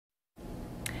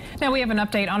Now we have an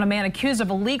update on a man accused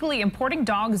of illegally importing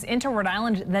dogs into Rhode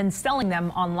Island, then selling them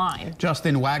online.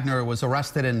 Justin Wagner was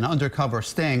arrested in an undercover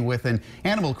sting with an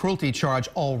animal cruelty charge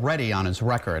already on his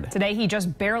record. Today, he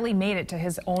just barely made it to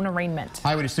his own arraignment.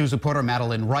 Eyewitness News reporter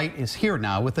Madeline Wright is here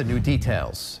now with the new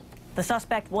details. The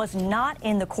suspect was not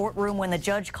in the courtroom when the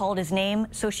judge called his name,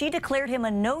 so she declared him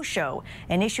a no-show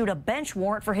and issued a bench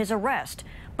warrant for his arrest.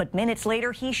 But minutes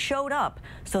later, he showed up,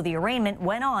 so the arraignment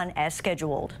went on as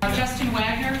scheduled. Justin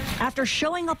Wagner. After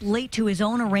showing up late to his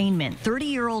own arraignment,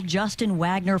 30-year-old Justin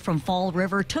Wagner from Fall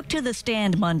River took to the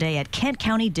stand Monday at Kent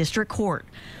County District Court.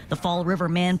 The Fall River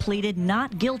man pleaded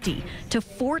not guilty to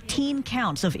 14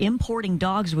 counts of importing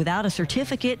dogs without a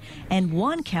certificate and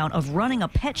 1 count of running a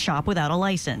pet shop without a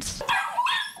license.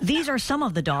 These are some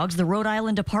of the dogs the Rhode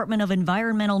Island Department of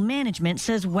Environmental Management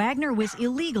says Wagner was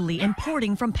illegally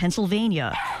importing from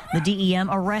Pennsylvania. The DEM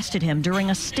arrested him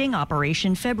during a sting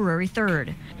operation February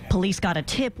 3rd. Police got a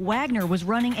tip Wagner was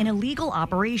running an illegal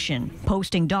operation,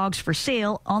 posting dogs for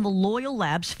sale on the Loyal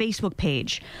Labs Facebook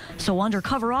page. So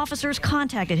undercover officers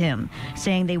contacted him,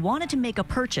 saying they wanted to make a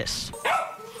purchase.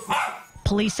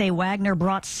 Police say Wagner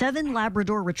brought 7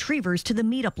 Labrador retrievers to the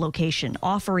meetup location,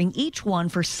 offering each one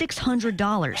for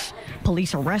 $600.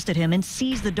 Police arrested him and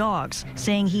seized the dogs,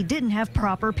 saying he didn't have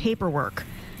proper paperwork.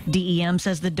 DEM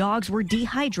says the dogs were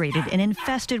dehydrated and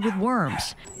infested with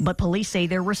worms, but police say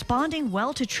they're responding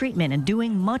well to treatment and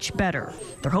doing much better.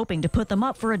 They're hoping to put them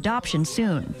up for adoption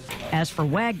soon. As for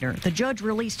Wagner, the judge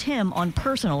released him on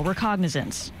personal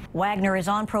recognizance. Wagner is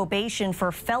on probation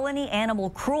for felony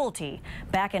animal cruelty.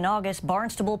 Back in August,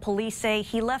 Barnstable police say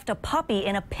he left a puppy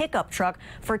in a pickup truck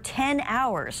for 10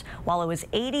 hours while it was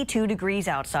 82 degrees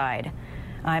outside.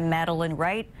 I'm Madeline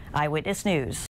Wright, Eyewitness News.